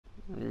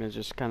I'm gonna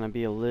just kind of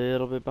be a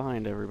little bit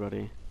behind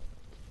everybody.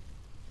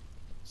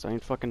 So I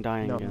ain't fucking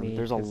dying Not again. me,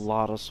 There's a 'cause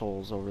lot of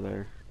souls over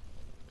there.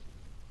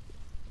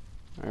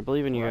 I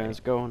believe in you right. guys.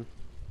 Going.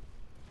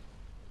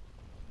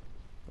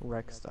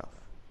 Wreck stuff.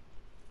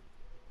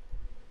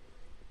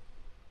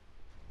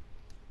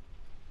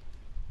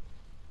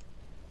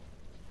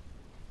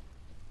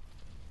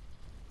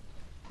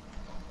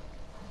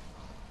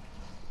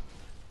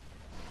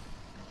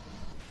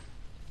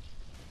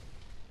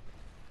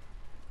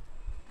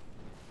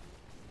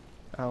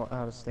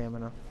 Out of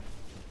stamina.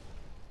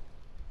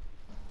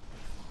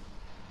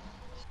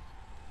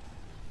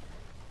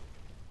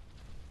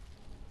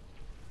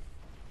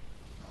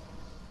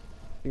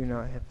 Do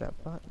not hit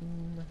that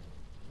button.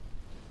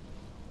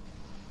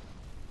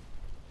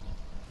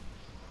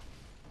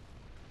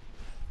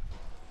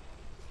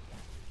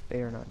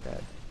 They are not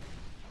dead.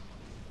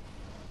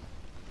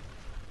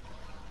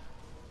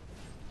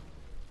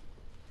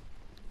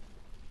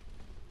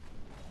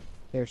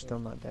 They're still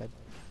not dead.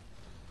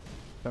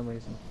 For some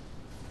reason.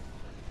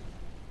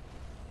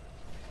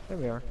 There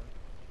we are.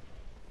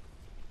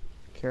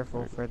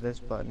 Careful for this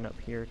button up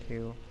here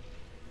too.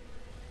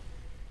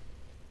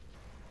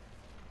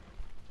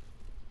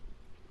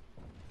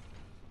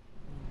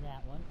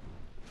 That one.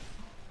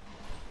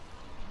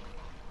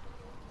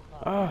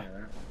 Ah.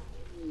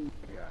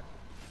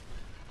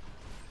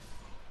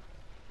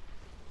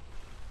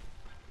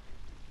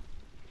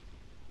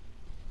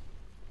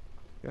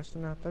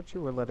 Justin, I thought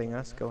you were letting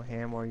us go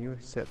ham while you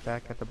sit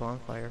back at the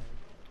bonfire.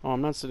 Oh,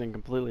 I'm not sitting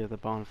completely at the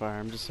bonfire.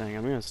 I'm just saying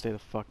I'm gonna stay the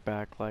fuck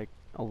back, like,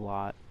 a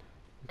lot.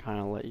 And kind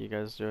of let you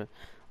guys do it.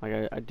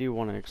 Like, I do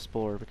want to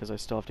explore because I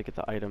still have to get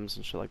the items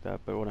and shit like that.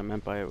 But what I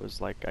meant by it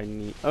was, like, I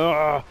need...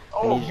 Ugh!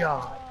 Oh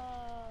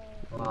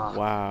god!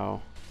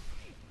 Wow.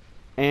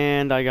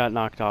 And I got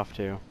knocked off,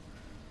 too.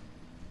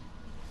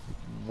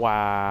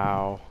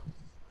 Wow.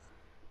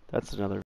 That's another...